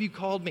 Lord, what have you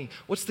called me?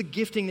 What's the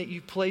gifting that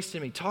you've placed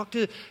in me?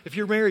 If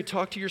you're married,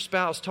 talk to your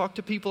spouse. Talk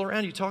to people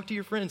around you. Talk to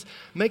your friends.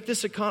 Make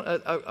this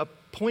a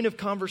point of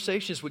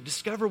conversations.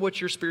 Discover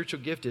what your spiritual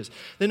gift is.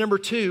 Then number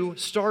 2,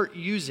 start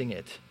using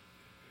it.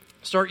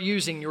 Start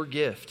using your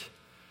gift.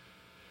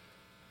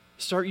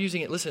 Start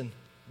using it. Listen,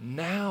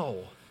 now.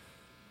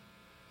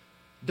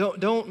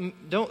 Don't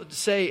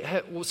say,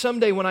 hey, well,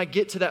 someday when I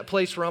get to that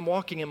place where I'm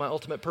walking in my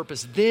ultimate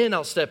purpose, then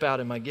I'll step out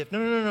in my gift.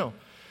 No.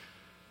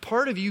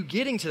 Part of you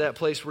getting to that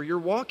place where you're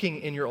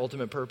walking in your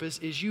ultimate purpose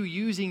is you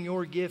using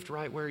your gift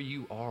right where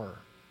you are.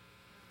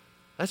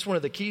 That's one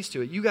of the keys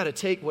to it. You got to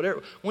take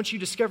whatever, once you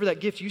discover that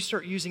gift, you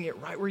start using it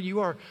right where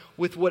you are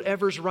with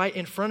whatever's right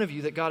in front of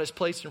you that God has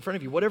placed in front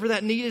of you. Whatever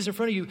that need is in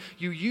front of you,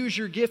 you use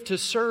your gift to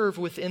serve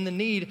within the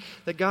need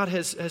that God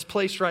has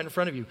placed right in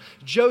front of you.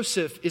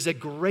 Joseph is a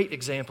great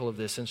example of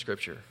this in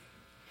Scripture.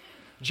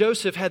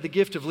 Joseph had the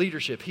gift of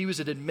leadership. He was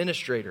an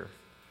administrator.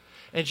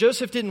 And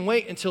Joseph didn't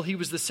wait until he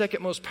was the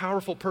second most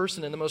powerful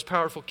person in the most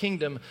powerful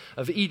kingdom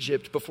of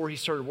Egypt before he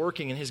started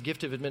working in his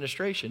gift of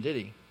administration, did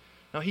he?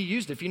 Now, he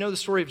used it. If you know the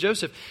story of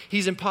Joseph,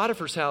 he's in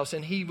Potiphar's house,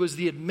 and he was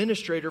the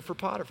administrator for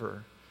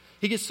Potiphar.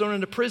 He gets thrown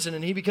into prison,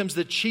 and he becomes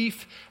the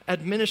chief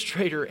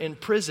administrator in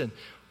prison.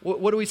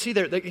 What do we see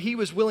there? That he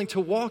was willing to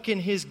walk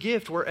in his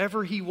gift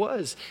wherever he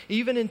was.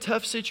 Even in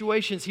tough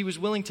situations, he was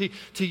willing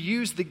to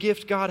use the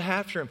gift God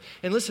had for him.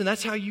 And listen,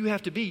 that's how you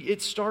have to be.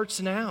 It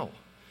starts now.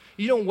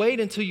 You don't wait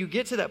until you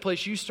get to that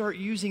place. You start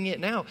using it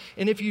now.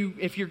 And if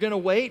you're going to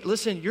wait,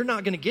 listen, you're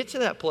not going to get to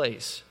that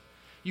place.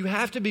 You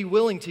have to be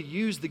willing to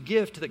use the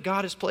gift that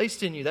God has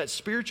placed in you, that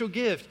spiritual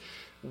gift,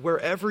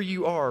 wherever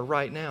you are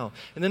right now.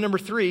 And then number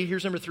 3,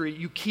 here's number 3,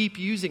 you keep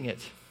using it.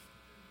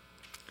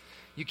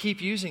 You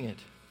keep using it.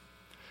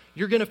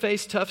 You're going to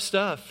face tough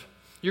stuff.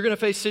 You're going to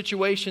face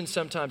situations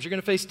sometimes. You're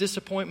going to face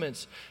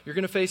disappointments. You're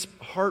going to face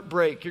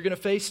heartbreak. You're going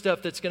to face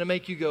stuff that's going to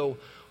make you go,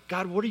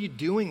 God, what are you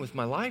doing with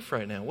my life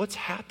right now? What's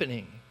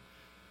happening?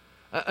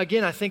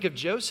 Again, I think of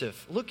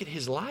Joseph. Look at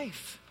his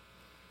life.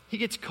 He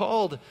gets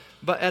called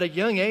at a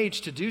young age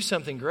to do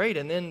something great,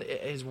 and then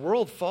his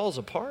world falls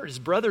apart. His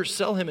brothers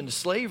sell him into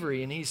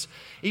slavery, and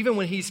even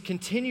when he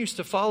continues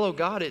to follow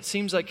God, it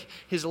seems like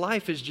his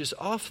life is just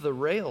off the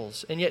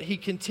rails, and yet he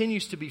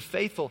continues to be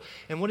faithful.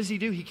 And what does he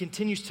do? He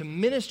continues to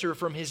minister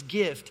from his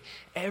gift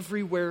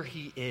everywhere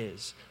he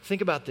is.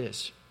 Think about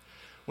this.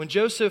 When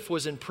Joseph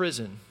was in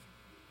prison,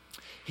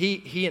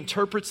 he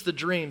interprets the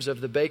dreams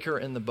of the baker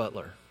and the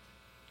butler.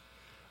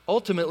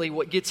 Ultimately,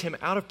 what gets him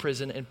out of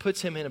prison and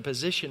puts him in a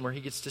position where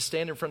he gets to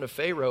stand in front of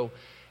Pharaoh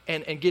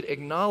and get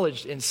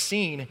acknowledged and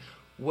seen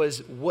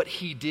was what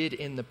he did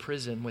in the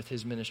prison with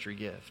his ministry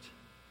gift.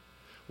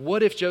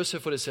 What if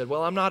Joseph would have said,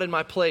 well, I'm not in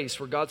my place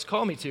where God's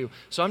called me to,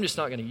 so I'm just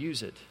not going to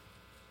use it?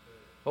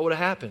 What would have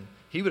happened?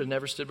 He would have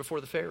never stood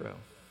before the Pharaoh.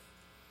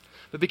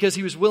 But because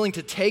he was willing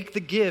to take the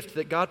gift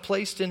that God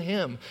placed in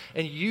him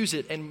and use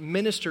it and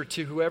minister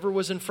to whoever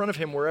was in front of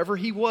him, wherever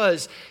he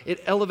was, it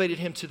elevated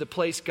him to the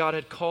place God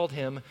had called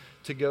him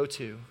to go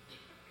to.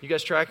 You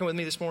guys tracking with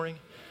me this morning?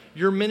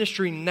 Your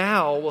ministry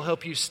now will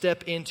help you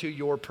step into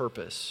your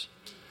purpose.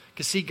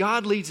 Because see,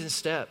 God leads in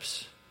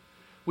steps.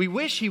 We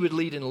wish he would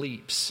lead in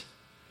leaps,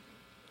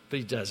 but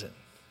he doesn't.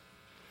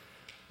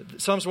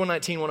 Psalms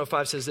 119,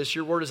 105 says this,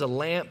 your word is a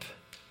lamp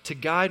to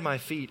guide my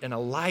feet and a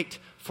light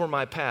for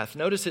my path.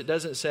 Notice it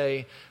doesn't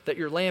say that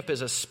your lamp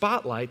is a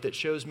spotlight that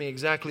shows me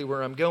exactly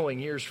where I'm going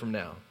years from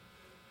now.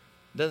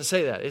 It doesn't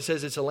say that. It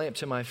says it's a lamp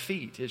to my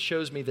feet. It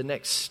shows me the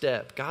next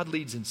step. God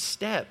leads in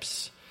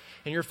steps.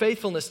 And your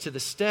faithfulness to the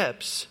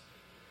steps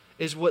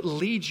is what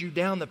leads you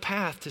down the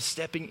path to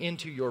stepping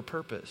into your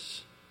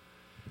purpose.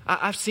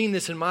 I've seen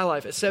this in my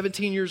life. At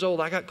 17 years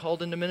old, I got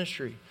called into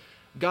ministry.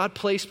 God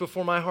placed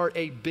before my heart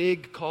a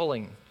big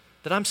calling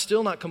that I'm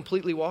still not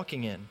completely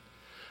walking in.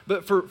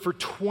 But for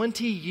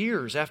 20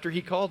 years after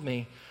he called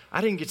me,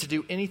 I didn't get to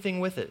do anything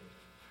with it.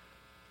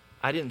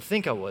 I didn't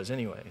think I was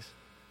anyways.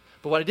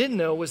 But what I didn't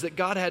know was that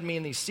God had me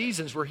in these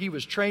seasons where he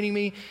was training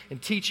me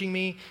and teaching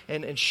me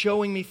and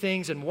showing me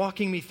things and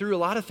walking me through a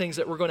lot of things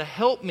that were going to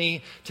help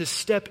me to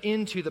step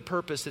into the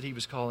purpose that he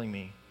was calling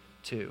me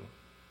to.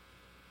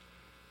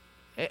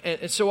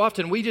 And so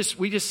often we just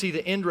see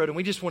the end road and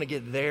we just want to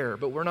get there,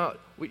 but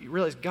we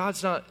realize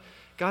God's not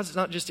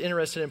just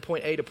interested in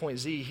point A to point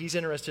Z. He's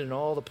interested in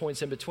all the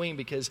points in between,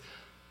 because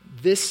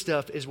this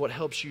stuff is what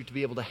helps you to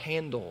be able to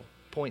handle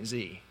point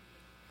Z.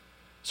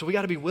 So we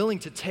got to be willing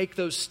to take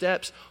those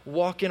steps,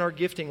 walk in our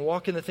gifting,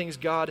 walk in the things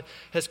God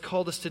has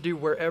called us to do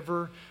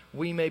wherever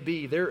we may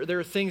be. There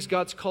are things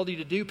God's called you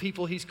to do,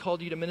 people he's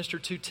called you to minister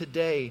to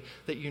today,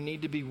 that you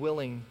need to be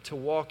willing to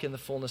walk in the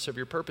fullness of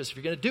your purpose. If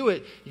you're going to do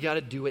it, you got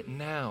to do it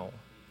now.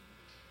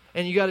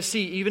 And you got to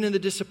see, even in the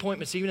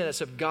disappointments, even in that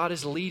stuff, God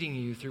is leading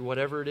you through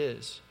whatever it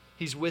is.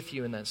 He's with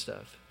you in that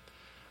stuff.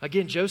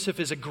 Again, Joseph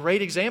is a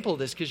great example of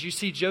this, because you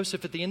see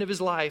Joseph at the end of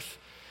his life,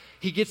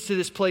 he gets to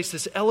this place,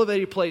 this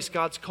elevated place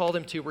God's called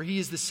him to, where he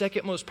is the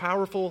second most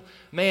powerful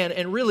man.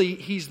 And really,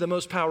 he's the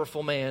most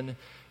powerful man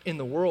in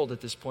the world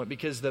at this point,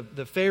 because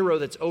the Pharaoh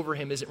that's over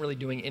him isn't really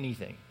doing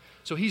anything.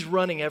 So he's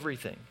running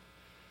everything.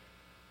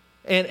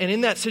 And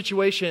in that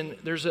situation,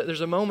 there's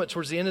a moment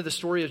towards the end of the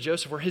story of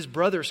Joseph where his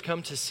brothers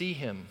come to see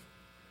him.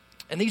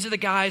 And these are the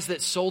guys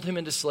that sold him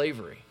into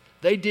slavery.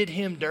 They did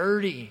him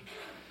dirty.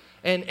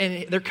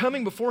 And they're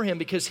coming before him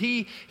because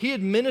he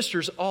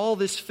administers all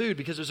this food,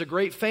 because there's a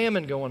great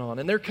famine going on.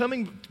 And they're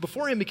coming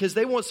before him because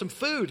they want some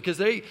food, because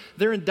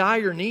they're in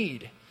dire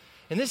need.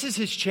 And this is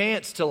his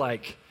chance to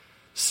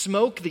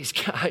smoke these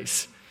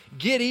guys,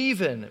 get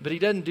even. But he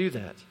doesn't do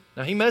that.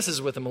 Now he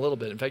messes with them a little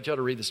bit. In fact, you ought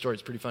to read the story.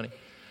 It's pretty funny.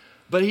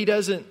 But he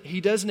doesn't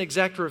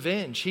exact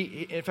revenge.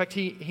 In fact,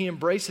 he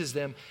embraces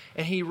them,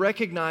 and he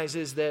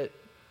recognizes that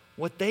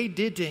what they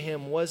did to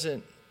him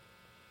wasn't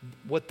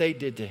what they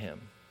did to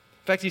him.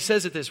 In fact, he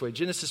says it this way,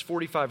 Genesis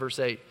 45, verse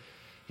 8.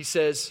 He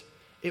says,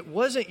 "It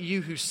wasn't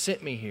you who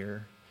sent me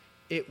here,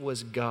 it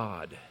was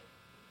God."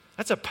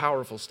 That's a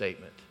powerful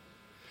statement.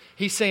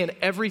 He's saying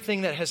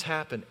everything that has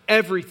happened,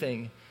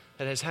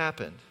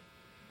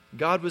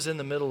 God was in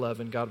the middle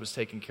of, and God was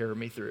taking care of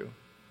me through.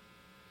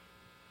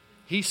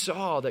 He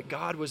saw that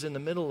God was in the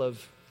middle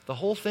of the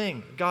whole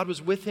thing. God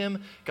was with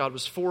him, God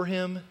was for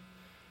him,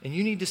 and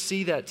you need to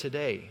see that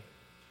today.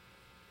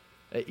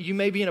 You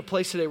may be in a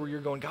place today where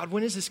you're going, God,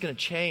 when is this going to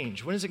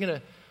change? When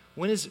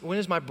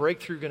is my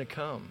breakthrough going to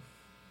come?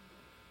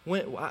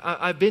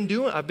 I've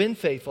been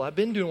faithful. I've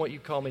been doing what you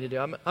call me to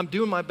do. I'm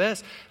doing my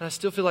best, and I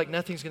still feel like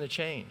nothing's going to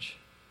change.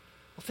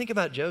 Well, think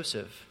about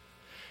Joseph.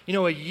 You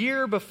know, a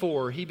year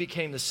before he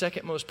became the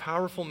second most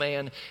powerful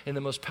man in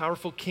the most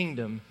powerful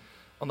kingdom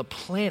on the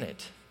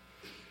planet,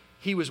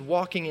 he was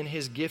walking in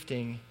his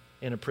gifting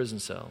in a prison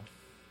cell.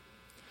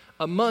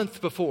 A month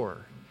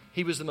before,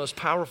 he was the most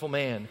powerful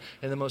man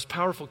in the most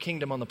powerful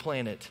kingdom on the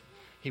planet.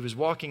 He was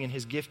walking in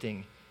his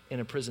gifting in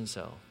a prison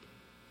cell.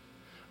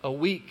 A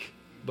week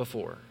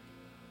before,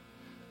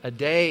 a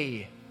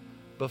day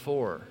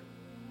before,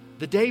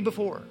 the day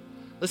before.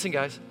 Listen,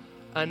 guys,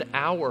 an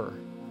hour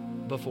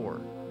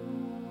before.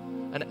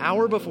 An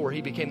hour before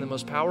he became the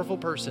most powerful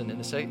person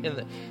the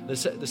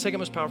second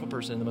most powerful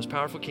person in the most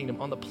powerful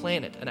kingdom on the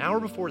planet. An hour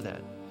before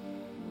that,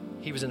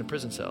 he was in a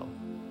prison cell.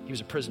 He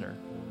was a prisoner.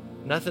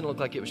 Nothing looked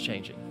like it was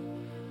changing.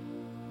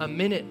 A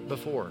minute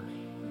before,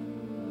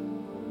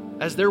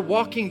 as they're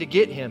walking to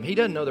get him, he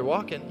doesn't know they're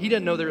walking. He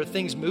doesn't know there are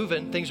things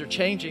moving, things are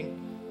changing.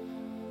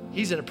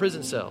 He's in a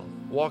prison cell,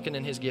 walking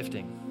in his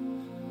gifting.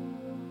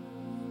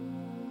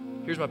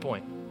 Here's my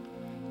point.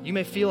 You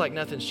may feel like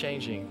nothing's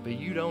changing, but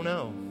you don't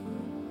know.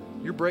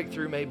 Your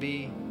breakthrough may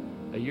be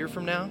a year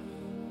from now.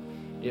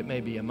 It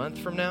may be a month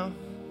from now.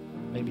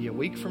 Maybe a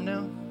week from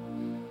now.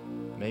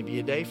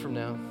 Maybe a day from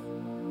now.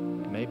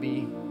 It may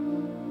be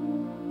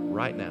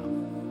right now.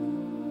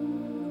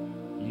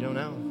 You don't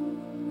know.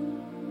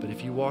 But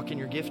if you walk in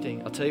your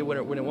gifting, I'll tell you when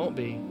it won't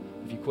be,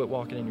 if you quit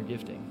walking in your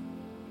gifting.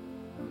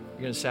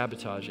 You're going to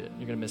sabotage it.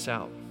 You're going to miss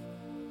out.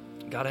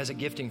 God has a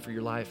gifting for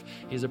your life.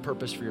 He has a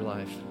purpose for your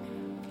life.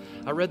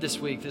 I read this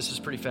week, this is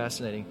pretty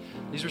fascinating.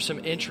 These are some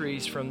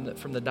entries from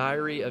the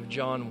diary of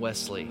John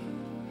Wesley.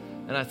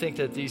 And I think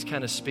that these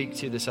kind of speak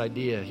to this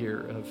idea here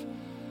of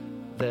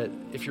that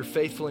if you're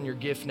faithful in your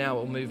gift now, it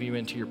will move you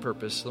into your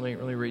purpose. Let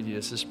me read you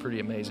this. This is pretty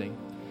amazing.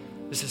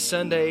 This is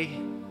Sunday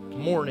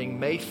morning,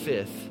 May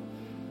 5th.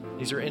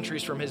 These are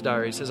entries from his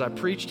diary. It says, "I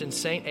preached in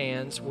St.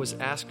 Anne's, was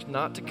asked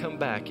not to come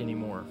back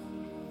anymore.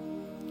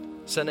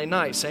 Sunday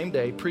night, same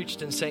day,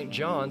 preached in St.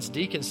 John's.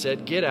 Deacon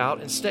said, get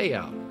out and stay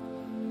out.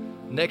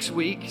 Next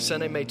week,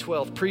 Sunday, May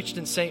 12th, preached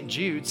in St.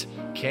 Jude's.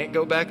 Can't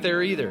go back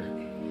there either.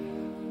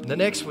 The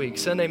next week,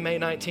 Sunday, May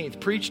 19th,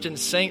 preached in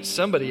St.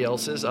 somebody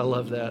else's. I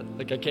love that.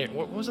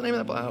 What was the name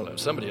of that? I don't know.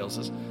 Somebody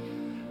else's.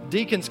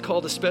 Deacons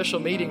called a special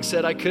meeting,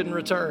 said I couldn't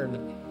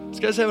return. This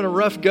guy's having a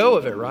rough go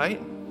of it,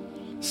 right?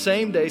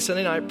 Same day,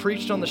 Sunday night,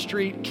 preached on the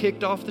street,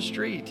 kicked off the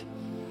street.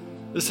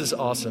 This is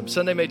awesome.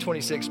 Sunday, May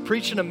 26th,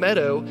 preached in a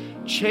meadow,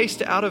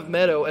 chased out of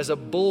meadow as a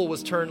bull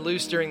was turned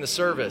loose during the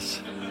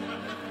service.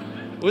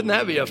 Wouldn't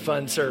that be a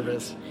fun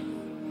service?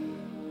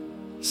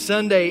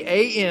 Sunday,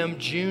 a.m.,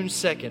 June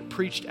 2nd,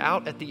 preached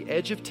out at the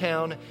edge of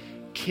town,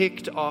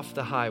 kicked off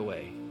the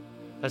highway.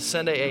 That's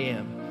Sunday,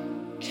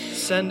 a.m.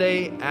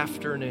 Sunday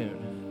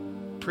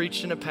afternoon,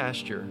 preached in a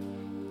pasture.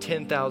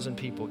 10,000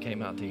 people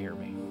came out to hear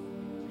me.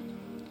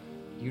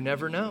 You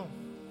never know.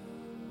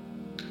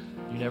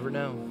 You never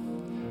know.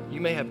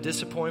 You may have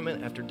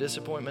disappointment after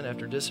disappointment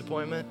after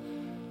disappointment,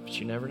 but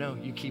you never know.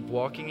 You keep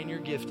walking in your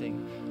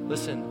gifting.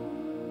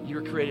 Listen, you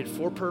were created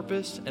for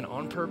purpose and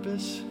on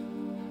purpose.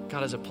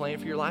 God has a plan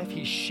for your life.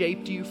 He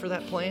shaped you for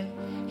that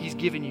plan. He's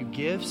given you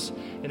gifts.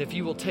 And if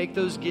you will take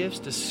those gifts,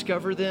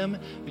 discover them,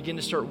 begin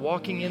to start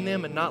walking in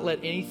them, and not let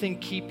anything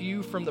keep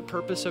you from the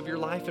purpose of your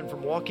life and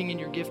from walking in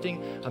your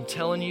gifting, I'm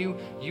telling you,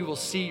 you will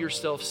see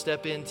yourself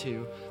step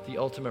into the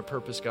ultimate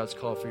purpose God's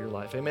called for your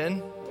life.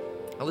 Amen?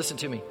 Now listen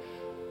to me.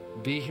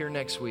 Be here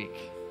next week,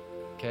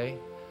 okay?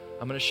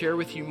 I'm going to share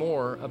with you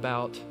more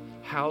about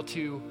how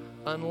to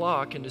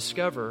unlock and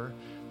discover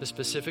the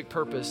specific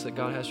purpose that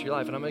God has for your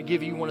life. And I'm going to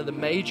give you one of the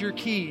major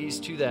keys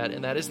to that,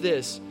 and that is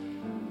this: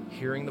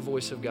 hearing the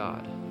voice of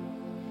God.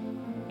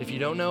 If you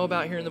don't know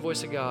about hearing the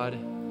voice of God,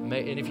 and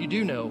if you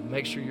do know,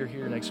 make sure you're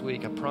here next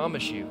week. I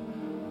promise you,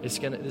 this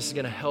is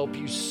going to help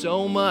you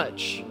so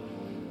much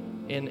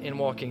in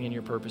walking in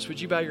your purpose.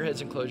 Would you bow your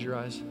heads and close your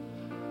eyes?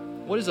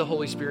 What is the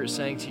Holy Spirit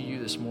saying to you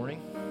this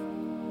morning?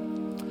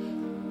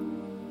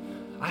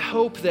 I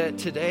hope that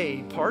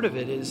today, part of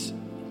it is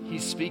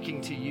He's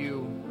speaking to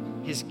you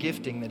His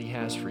gifting that He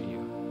has for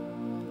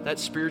you, that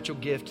spiritual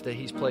gift that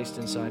He's placed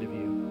inside of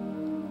you.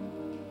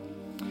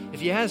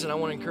 If He hasn't, I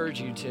want to encourage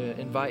you to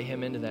invite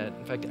Him into that.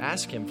 In fact,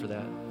 ask Him for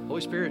that.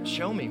 Holy Spirit,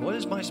 show me, what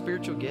is my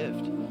spiritual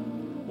gift?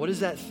 What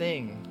is that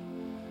thing?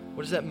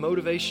 What is that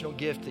motivational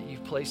gift that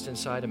You've placed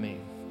inside of me?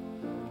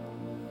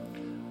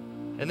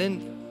 And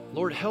then,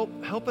 Lord,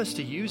 help us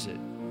to use it.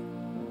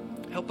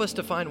 Help us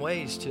to find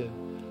ways to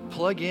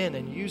plug in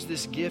and use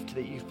this gift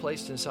that You've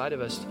placed inside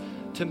of us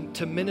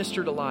to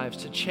minister to lives,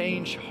 to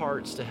change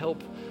hearts, to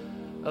help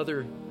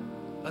other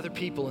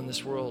people in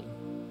this world.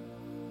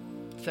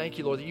 Thank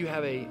You, Lord, that You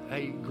have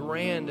a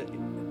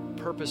grand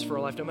purpose for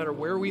our life. No matter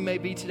where we may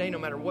be today, no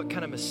matter what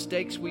kind of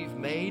mistakes we've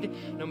made,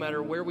 no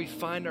matter where we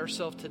find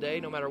ourselves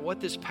today, no matter what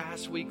this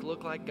past week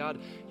looked like, God,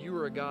 You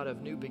are a God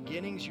of new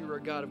beginnings. You are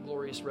a God of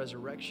glorious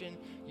resurrection.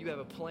 You have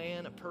a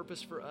plan, a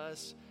purpose for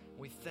us.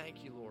 We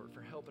thank You, Lord,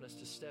 for helping us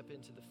to step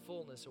into the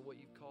fullness of what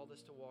You've called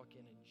us to walk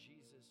in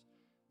Jesus' name.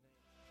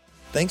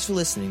 Thanks for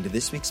listening to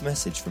this week's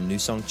message from New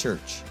Song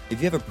Church. If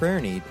you have a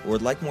prayer need or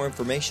would like more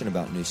information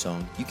about New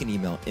Song, you can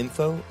email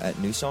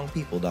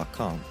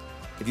info@newsongpeople.com.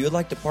 If you would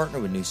like to partner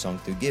with New Song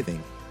through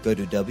giving, go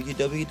to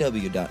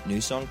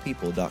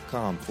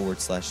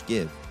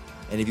www.newsongpeople.com/give.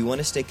 And if you want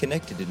to stay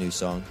connected to New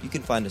Song, you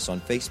can find us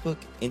on Facebook,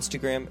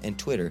 Instagram, and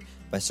Twitter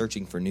by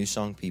searching for New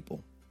Song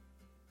People.